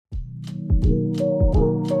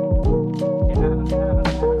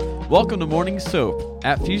Welcome to Morning Soap.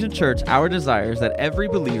 At Fusion Church, our desire is that every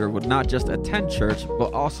believer would not just attend church,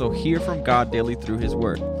 but also hear from God daily through His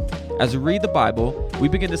Word. As we read the Bible, we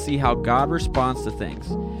begin to see how God responds to things.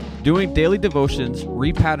 Doing daily devotions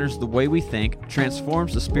repatterns the way we think,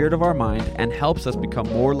 transforms the spirit of our mind, and helps us become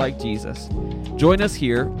more like Jesus. Join us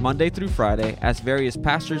here, Monday through Friday, as various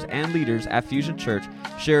pastors and leaders at Fusion Church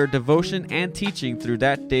share devotion and teaching through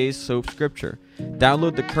that day's soap scripture.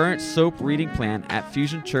 Download the current soap reading plan at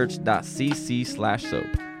fusionchurch.cc/soap.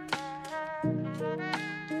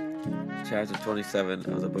 Chapter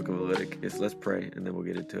 27 of the book of Leviticus. Let's pray and then we'll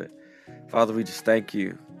get into it. Father, we just thank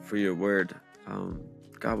you for your word.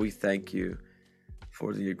 God, we thank you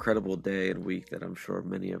for the incredible day and week that I'm sure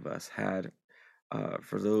many of us had.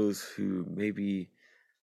 For those who maybe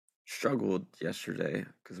struggled yesterday,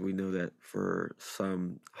 because we know that for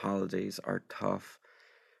some holidays are tough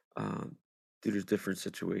due to different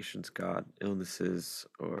situations, God, illnesses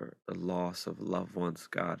or the loss of loved ones,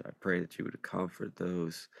 God, I pray that you would comfort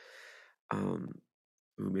those who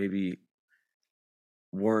maybe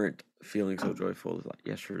weren't feeling so joyful like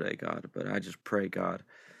yesterday, God. But I just pray, God,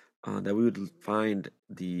 that we would find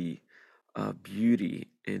the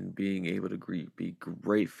beauty in being able to be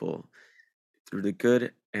grateful through the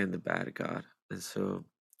good and the bad, God. And so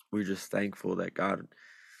we're just thankful that, God,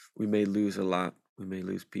 we may lose a lot, we may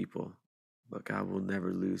lose people, but God, we'll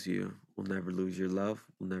never lose you. We'll never lose your love.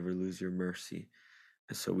 We'll never lose your mercy.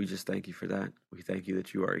 And so we just thank you for that. We thank you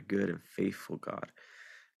that you are a good and faithful God.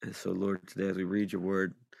 And so, Lord, today as we read your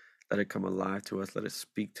word, let it come alive to us. Let it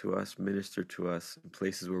speak to us, minister to us in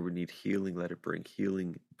places where we need healing. Let it bring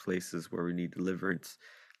healing. Places where we need deliverance.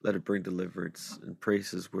 Let it bring deliverance. In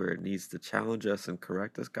places where it needs to challenge us and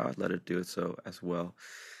correct us, God, let it do it so as well.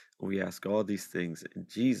 We ask all these things in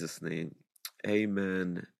Jesus' name.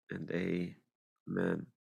 Amen and amen.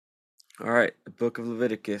 All right, the book of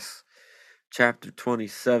Leviticus, chapter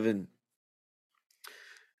 27.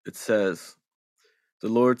 It says, "The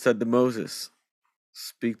Lord said to Moses,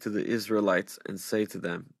 speak to the Israelites and say to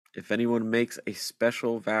them, if anyone makes a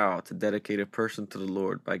special vow to dedicate a person to the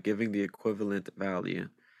Lord by giving the equivalent value,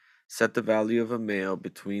 set the value of a male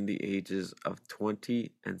between the ages of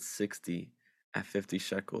 20 and 60 at 50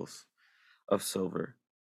 shekels of silver,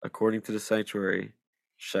 according to the sanctuary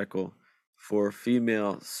shekel. For a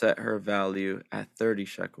female, set her value at 30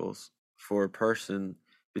 shekels. For a person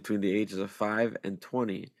between the ages of 5 and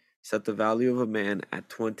 20, set the value of a man at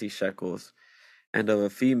 20 shekels, and of a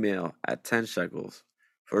female at 10 shekels.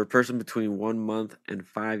 For a person between 1 month and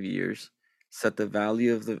 5 years, set the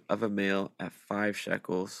value of a male at 5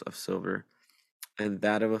 shekels of silver, and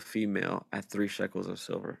that of a female at 3 shekels of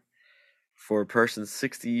silver. For a person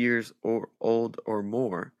 60 years or old or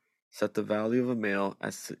more, set the value of a male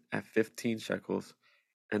at 15 shekels,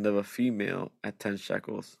 and of a female at 10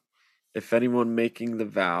 shekels. If anyone making the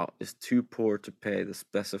vow is too poor to pay the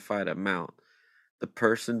specified amount, the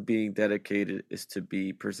person being dedicated is to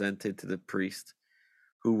be presented to the priest,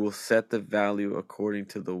 who will set the value according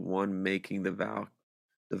to the one making the vow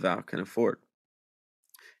can afford.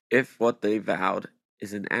 If what they vowed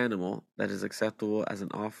is an animal that is acceptable as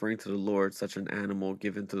an offering to the Lord, such an animal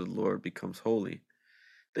given to the Lord becomes holy.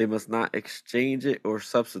 They must not exchange it or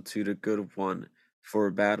substitute a good one for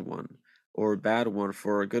a bad one, or a bad one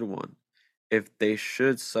for a good one. If they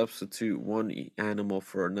should substitute one animal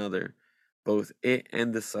for another, both it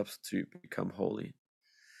and the substitute become holy.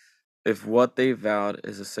 If what they vowed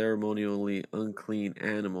is a ceremonially unclean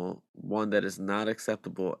animal, one that is not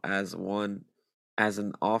acceptable as an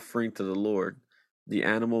offering to the Lord, the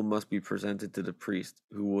animal must be presented to the priest,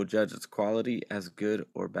 who will judge its quality as good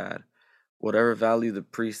or bad. Whatever value the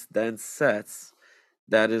priest then sets,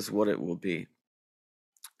 that is what it will be.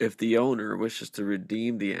 If the owner wishes to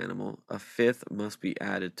redeem the animal, a fifth must be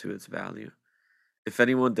added to its value. If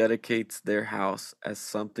anyone dedicates their house as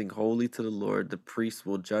something holy to the Lord, the priest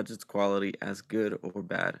will judge its quality as good or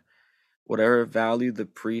bad. Whatever value the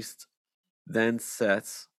priest then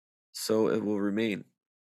sets, so it will remain.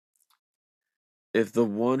 If the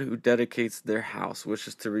one who dedicates their house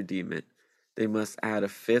wishes to redeem it, they must add a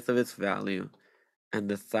fifth of its value, and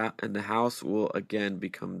the house will again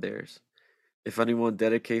become theirs. If anyone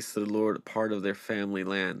dedicates to the Lord a part of their family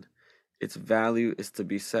land, its value is to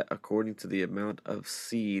be set according to the amount of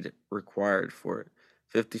seed required for it,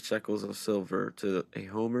 50 shekels of silver to a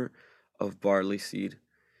homer of barley seed.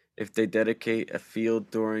 If they dedicate a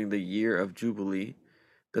field during the year of Jubilee,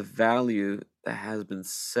 the value that has been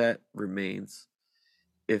set remains.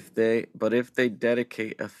 If they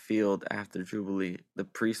dedicate a field after Jubilee, the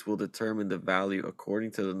priest will determine the value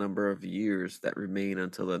according to the number of years that remain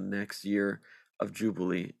until the next year of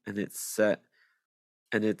Jubilee, and it's set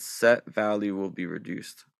and its set value will be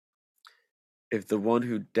reduced. If the one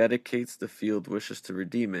who dedicates the field wishes to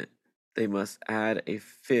redeem it, they must add a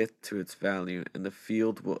fifth to its value, and the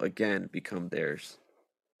field will again become theirs.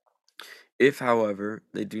 If, however,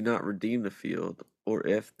 they do not redeem the field, or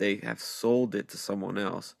if they have sold it to someone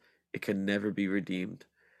else, it can never be redeemed.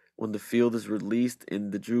 When the field is released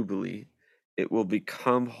in the Jubilee, it will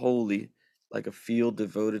become holy, like a field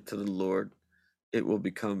devoted to the Lord. It will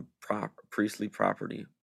become priestly property.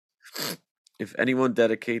 If anyone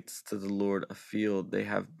dedicates to the Lord a field they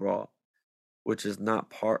have bought, which is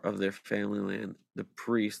not part of their family land, the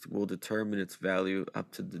priest will determine its value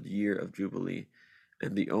up to the year of Jubilee,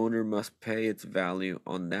 and the owner must pay its value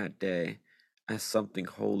on that day as something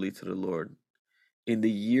holy to the Lord. In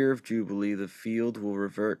the year of Jubilee, the field will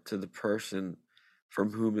revert to the person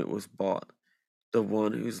from whom it was bought, the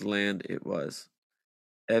one whose land it was.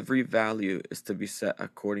 Every value is to be set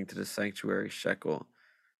according to the sanctuary shekel,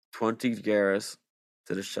 20 gerahs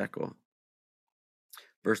to the shekel.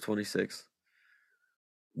 Verse 26.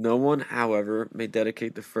 No one, however, may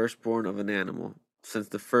dedicate the firstborn of an animal, since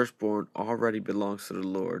the firstborn already belongs to the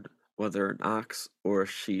Lord, whether an ox or a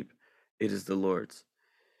sheep, it is the Lord's.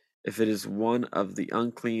 If it is one of the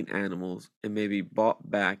unclean animals, it may be bought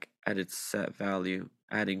back at its set value,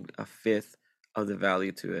 adding a fifth of the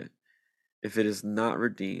value to it. If it is not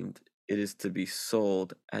redeemed, it is to be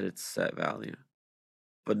sold at its set value.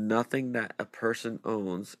 But nothing that a person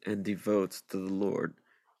owns and devotes to the Lord,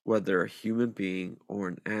 whether a human being or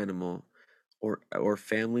an animal or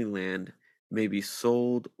family land, may be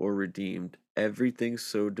sold or redeemed. Everything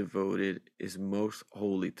so devoted is most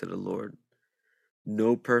holy to the Lord.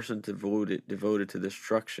 No person devoted to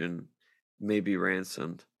destruction may be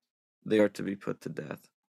ransomed. They are to be put to death.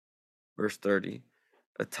 Verse 30.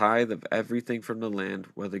 A tithe of everything from the land,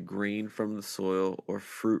 whether grain from the soil or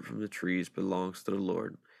fruit from the trees, belongs to the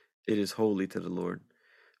Lord. It is holy to the Lord.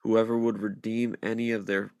 Whoever would redeem any of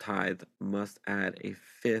their tithe must add a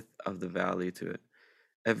fifth of the value to it.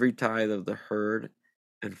 Every tithe of the herd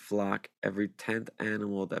and flock, every 10th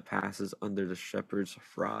animal that passes under the shepherd's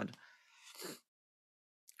rod,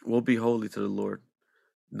 will be holy to the Lord.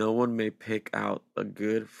 No one may pick out the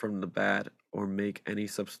good from the bad or make any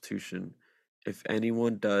substitution. If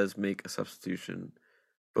anyone does make a substitution,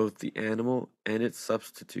 both the animal and its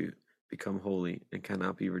substitute become holy and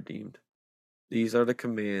cannot be redeemed. These are the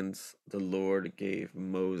commands the Lord gave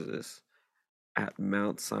Moses at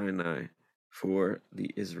Mount Sinai for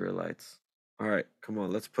the Israelites. All right, come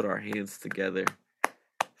on, let's put our hands together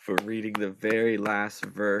for reading the very last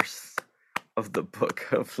verse of the book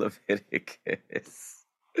of Leviticus.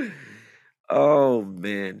 Oh,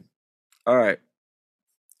 man. All right.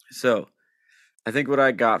 So, I think what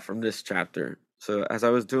I got from this chapter. So, as I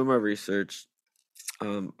was doing my research,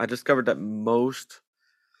 I discovered that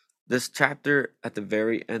this chapter at the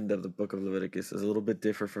very end of the book of Leviticus is a little bit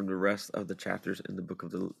different from the rest of the chapters in the book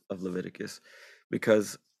of Leviticus,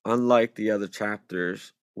 because unlike the other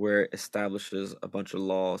chapters where it establishes a bunch of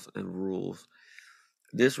laws and rules,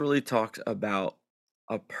 this really talks about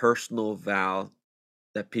a personal vow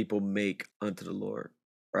that people make unto the Lord,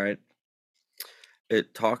 right?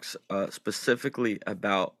 It talks specifically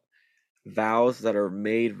about vows that are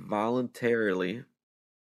made voluntarily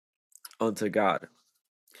unto God,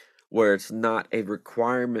 where it's not a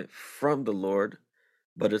requirement from the Lord,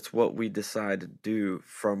 but it's what we decide to do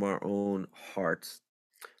from our own hearts,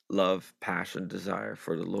 love, passion, desire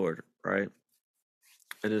for the Lord, right?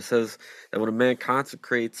 And it says that when a man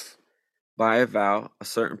consecrates by a vow a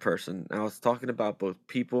certain person, now it's talking about both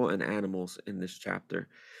people and animals in this chapter.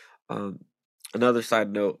 Another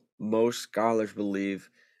side note, most scholars believe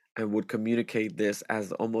and would communicate this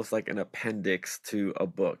as almost like an appendix to a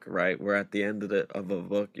book, right? Where at the end of a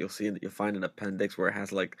book, you'll find an appendix where it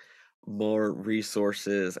has like more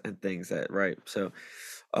resources and things that, right? So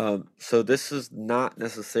this is not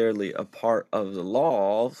necessarily a part of the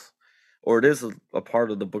laws, or it is a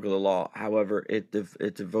part of the book of the law. However, it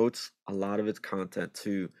devotes a lot of its content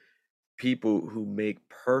to people who make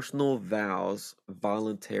personal vows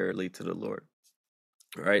voluntarily to the Lord.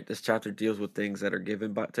 Right? This chapter deals with things that are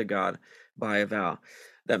given to God by a vow.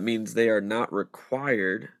 That means they are not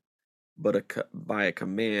required by a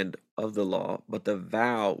command of the law, but the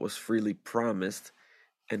vow was freely promised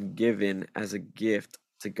and given as a gift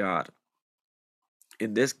to God.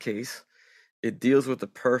 In this case, it deals with the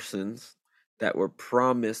persons that were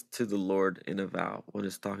promised to the Lord in a vow when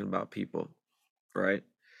it's talking about people, right?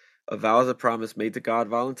 A vow is a promise made to God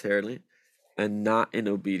voluntarily and not in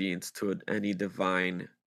obedience to any divine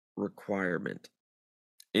requirement.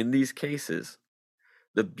 In these cases,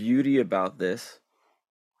 the beauty about this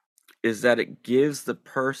is that it gives the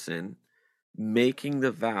person making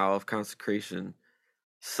the vow of consecration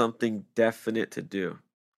something definite to do,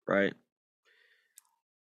 right?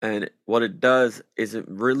 And what it does is it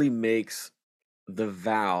really makes the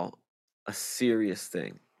vow a serious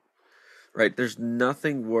thing, right? There's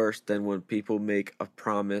nothing worse than when people make a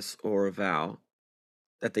promise or a vow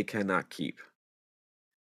that they cannot keep.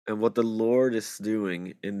 And what the Lord is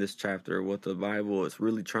doing in this chapter, what the Bible is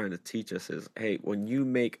really trying to teach us is, hey, when you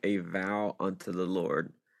make a vow unto the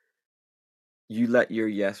Lord, you let your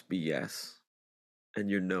yes be yes and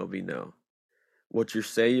your no be no. What you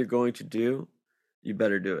say you're going to do, you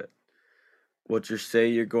better do it. What you say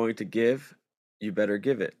you're going to give, you better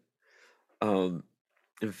give it. Um,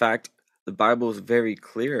 in fact, the Bible is very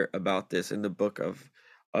clear about this in the book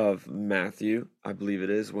of Matthew, I believe it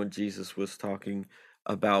is, when Jesus was talking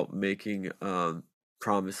about making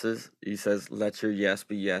promises. He says, "Let your yes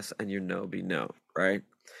be yes and your no be no." Right?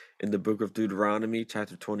 In the book of Deuteronomy,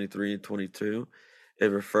 chapter 23 and 22, it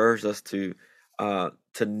refers us to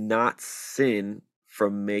not sin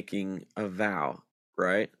from making a vow.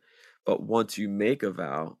 Right? But once you make a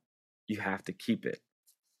vow, you have to keep it.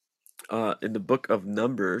 In the book of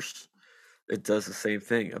Numbers, it does the same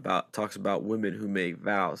thing, about talks about women who make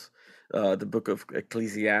vows. The book of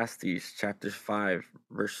Ecclesiastes, chapter 5,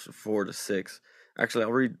 verse 4 to 6. Actually,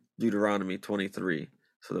 I'll read Deuteronomy 23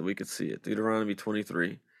 so that we could see it. Deuteronomy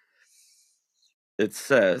 23. It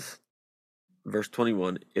says, verse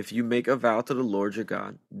 21, if you make a vow to the Lord your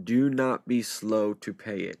God, do not be slow to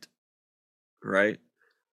pay it. Right?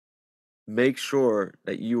 Make sure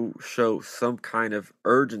that you show some kind of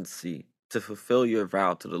urgency to fulfill your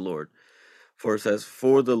vow to the Lord. For it says,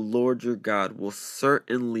 for the Lord your God will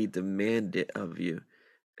certainly demand it of you,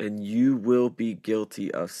 and you will be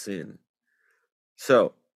guilty of sin.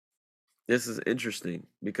 So, this is interesting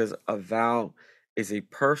because a vow is a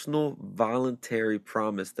personal, voluntary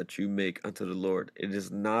promise that you make unto the Lord. It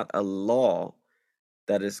is not a law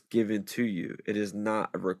that is given to you, it is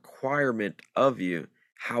not a requirement of you.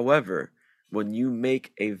 However, when you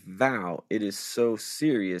make a vow, it is so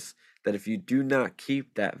serious that if you do not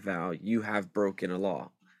keep that vow, you have broken a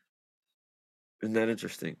law. Isn't that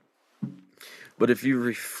interesting? But if you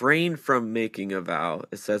refrain from making a vow,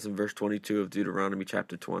 it says in verse 22 of Deuteronomy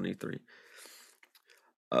chapter 23,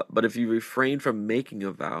 but if you refrain from making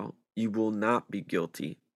a vow, you will not be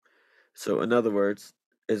guilty. So, in other words,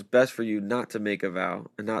 it's best for you not to make a vow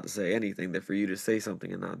and not to say anything than for you to say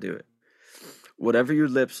something and not do it. Whatever your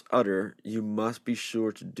lips utter, you must be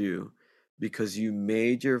sure to do, because you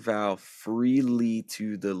made your vow freely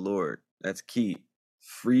to the Lord. That's key.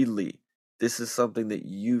 Freely. This is something that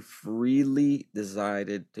you freely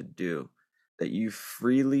decided to do, that you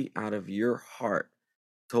freely, out of your heart,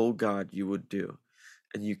 told God you would do.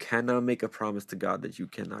 And you cannot make a promise to God that you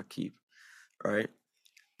cannot keep, right?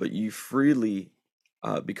 But you freely,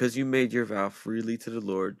 because you made your vow freely to the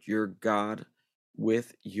Lord, your God,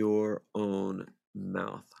 with your own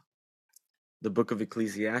mouth. The book of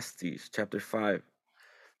Ecclesiastes, chapter 5,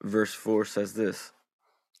 verse 4 says this: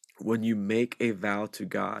 when you make a vow to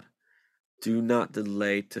God, do not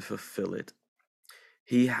delay to fulfill it.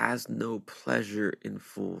 He has no pleasure in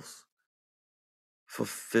fools.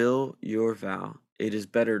 Fulfill your vow. It is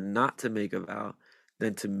better not to make a vow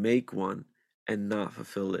than to make one and not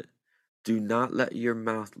fulfill it. Do not let your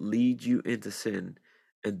mouth lead you into sin,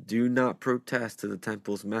 and do not protest to the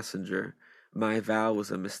temple's messenger. My vow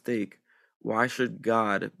was a mistake. Why should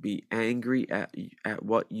God be angry at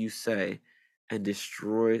what you say and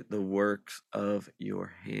destroy the works of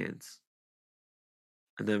your hands?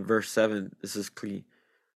 And then verse 7, this is clean.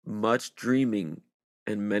 Much dreaming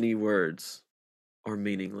and many words are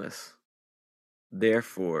meaningless.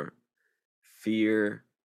 Therefore, fear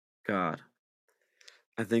God.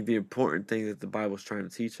 I think the important thing that the Bible is trying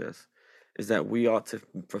to teach us is that we ought to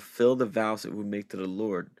fulfill the vows that we make to the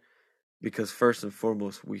Lord, because first and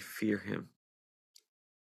foremost, we fear Him,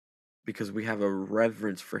 because we have a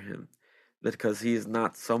reverence for Him, because He is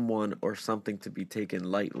not someone or something to be taken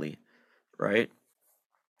lightly, right?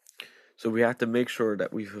 So we have to make sure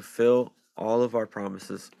that we fulfill all of our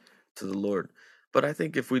promises to the Lord. But I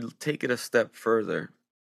think if we take it a step further,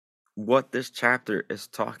 what this chapter is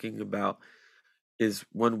talking about is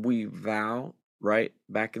when we vow, right?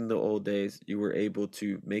 Back in the old days, you were able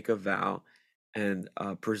to make a vow and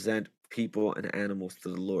present people and animals to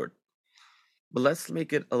the Lord. But let's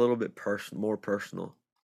make it a little bit more personal.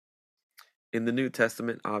 In the New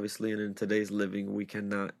Testament, obviously, and in today's living, we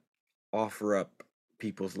cannot offer up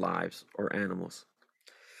people's lives or animals.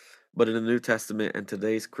 But in the New Testament and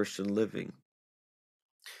today's Christian living,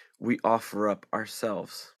 we offer up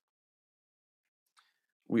ourselves.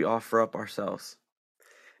 we offer up ourselves.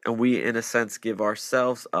 And we, in a sense, give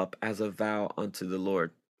ourselves up as a vow unto the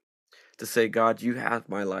Lord to say, God, you have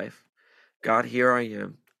my life. God, here I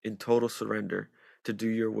am in total surrender to do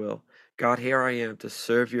your will. God, here I am to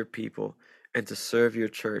serve your people and to serve your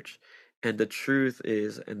church. And the truth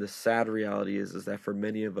is, and the sad reality is that for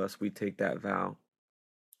many of us, we take that vow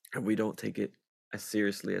and we don't take it as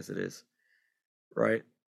seriously as it is, right?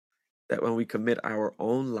 That when we commit our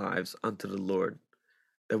own lives unto the Lord,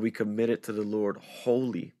 that we commit it to the Lord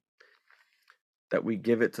wholly, that we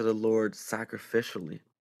give it to the Lord sacrificially.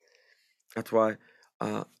 That's why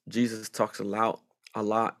Jesus talks a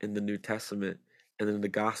lot in the New Testament and in the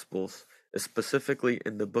Gospels, specifically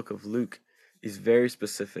in the book of Luke. He's very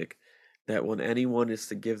specific that when anyone is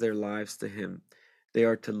to give their lives to him, they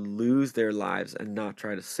are to lose their lives and not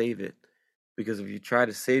try to save it. Because if you try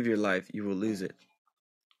to save your life, you will lose it,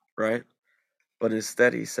 right? But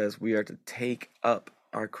instead, he says we are to take up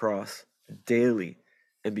our cross daily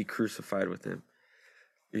and be crucified with him.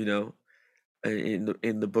 You know,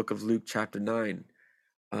 in the book of Luke, chapter 9,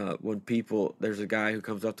 when there's a guy who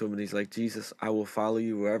comes up to him and he's like, Jesus, I will follow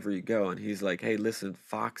you wherever you go. And he's like, hey, listen,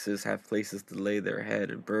 foxes have places to lay their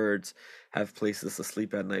head and birds have places to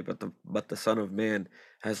sleep at night, but the Son of Man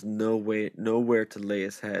has nowhere to lay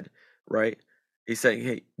his head, right? He's saying,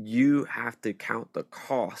 hey, you have to count the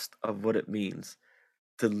cost of what it means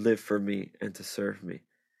to live for me and to serve me.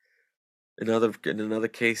 In another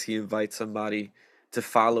case, he invites somebody to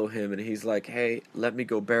follow him, and he's like, "Hey, let me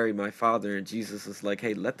go bury my father." And Jesus is like,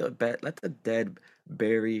 "Hey, let the dead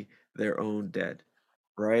bury their own dead."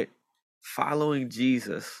 Right? Following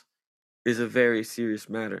Jesus is a very serious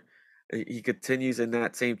matter. He continues in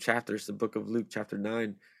that same chapter, it's the book of Luke, chapter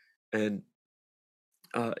 9, and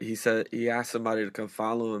he asked somebody to come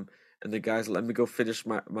follow him, and the guy's, let me go finish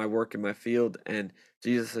my work in my field. And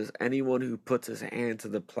Jesus says, anyone who puts his hand to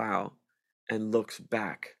the plow and looks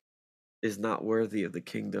back is not worthy of the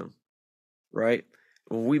kingdom, right?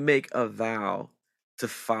 When we make a vow to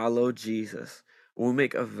follow Jesus, when we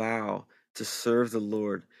make a vow to serve the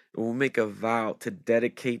Lord, when we make a vow to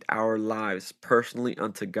dedicate our lives personally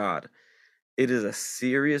unto God, it is a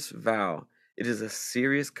serious vow. It is a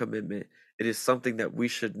serious commitment. It is something that we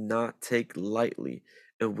should not take lightly,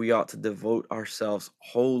 and we ought to devote ourselves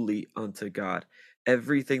wholly unto God.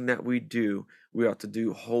 Everything that we do, we ought to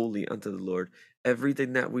do wholly unto the Lord.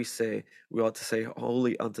 Everything that we say, we ought to say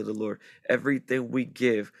wholly unto the Lord. Everything we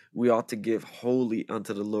give, we ought to give wholly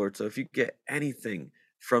unto the Lord. So if you get anything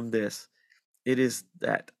from this, it is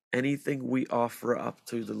that anything we offer up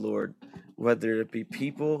to the Lord, whether it be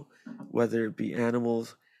people, whether it be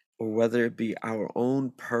animals, or whether it be our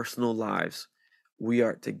own personal lives, we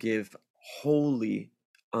are to give wholly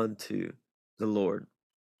unto the Lord.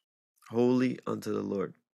 Wholly unto the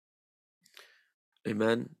Lord.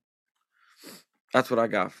 Amen. That's what I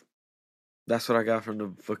got. That's what I got from the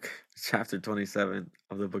book, chapter 27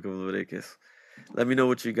 of the book of Leviticus. Let me know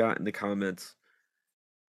what you got in the comments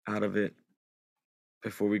out of it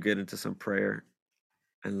before we get into some prayer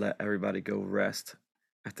and let everybody go rest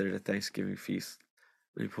after the Thanksgiving feast.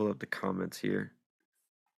 Let me pull up the comments here.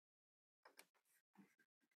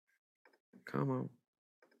 Come on.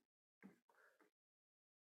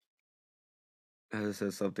 As it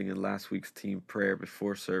says something in last week's team prayer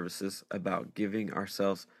before services about giving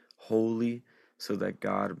ourselves holy so that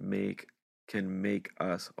God can make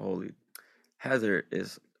us holy. Heather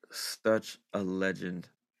is such a legend.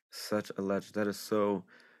 Such a legend. That is so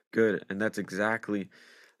good. And that's exactly,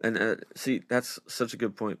 and see, that's such a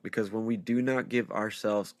good point, because when we do not give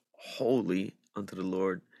ourselves wholly unto the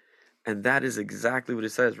Lord, and that is exactly what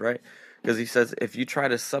it says, right? Because he says, if you try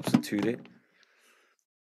to substitute it,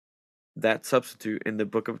 that substitute in the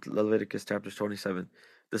book of Leviticus, chapter 27,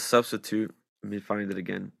 the substitute, let me find it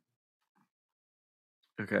again.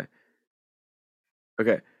 Okay.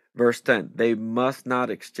 Verse 10, they must not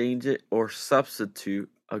exchange it or substitute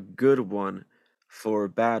a good one for a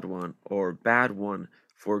bad one, or bad one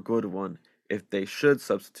for a good one. If they should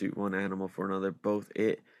substitute one animal for another, both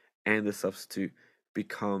it and the substitute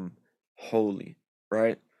become holy,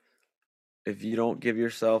 right? If you don't give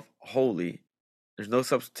yourself holy, there's no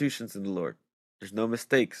substitutions in the Lord. There's no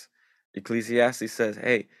mistakes. Ecclesiastes says,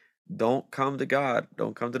 hey, don't come to God,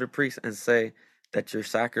 don't come to the priest and say that your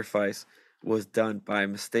sacrifice was done by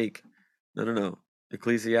mistake. No.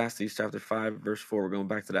 Ecclesiastes chapter 5, verse 4, we're going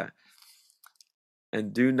back to that.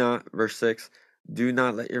 And do not, verse 6, do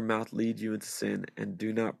not let your mouth lead you into sin, and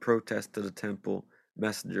do not protest to the temple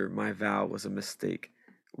messenger, my vow was a mistake.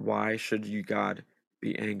 Why should you, God,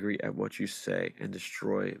 be angry at what you say and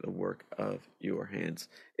destroy the work of your hands.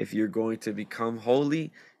 If you're going to become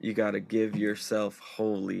holy, you got to give yourself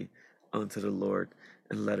wholly unto the Lord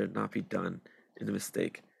and let it not be done in a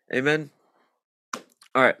mistake. Amen.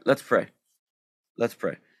 All right, let's pray. Let's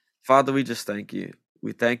pray. Father, we just thank you.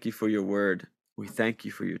 We thank you for your word. We thank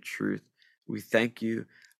you for your truth. We thank you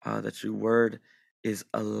that your word is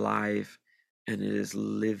alive and it is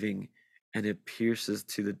living and it pierces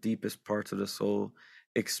to the deepest parts of the soul,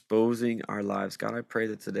 exposing our lives. God, I pray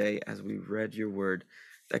that today, as we read your word,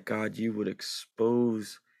 that God, you would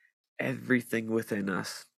expose everything within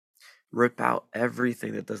us, rip out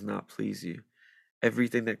everything that does not please you,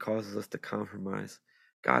 everything that causes us to compromise.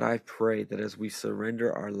 God, I pray that as we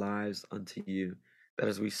surrender our lives unto you, that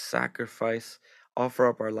as we sacrifice, offer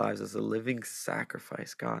up our lives as a living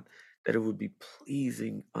sacrifice, God, that it would be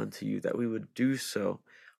pleasing unto you, that we would do so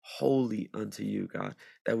wholly unto you, God,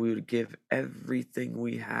 that we would give everything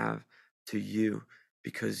we have to you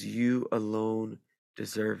because you alone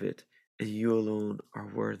deserve it and you alone are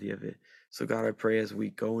worthy of it. So, God, I pray as we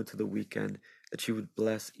go into the weekend that you would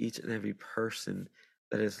bless each and every person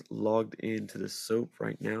that is logged into the soap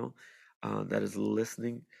right now, that is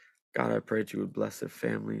listening. God, I pray that you would bless their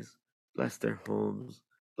families, bless their homes,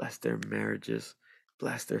 bless their marriages,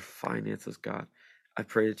 bless their finances, God. I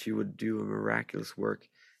pray that you would do a miraculous work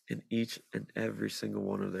in each and every single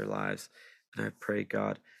one of their lives. And I pray,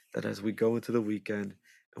 God, that as we go into the weekend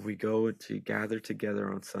and we go to gather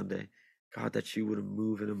together on Sunday, God, that you would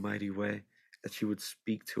move in a mighty way, that you would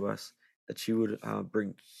speak to us, that you would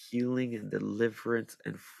bring healing and deliverance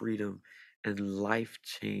and freedom and life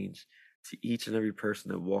change to each and every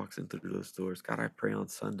person that walks in through those doors. God, I pray on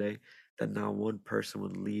Sunday that not one person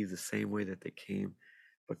would leave the same way that they came,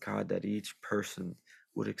 but God, that each person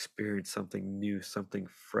would experience something new, something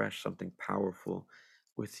fresh, something powerful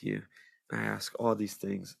with you. And I ask all these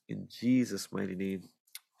things in Jesus' mighty name.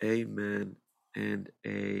 Amen and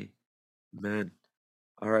amen.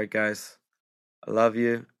 All right, guys. I love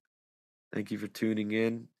you. Thank you for tuning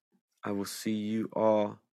in. I will see you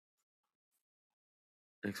all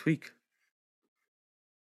next week.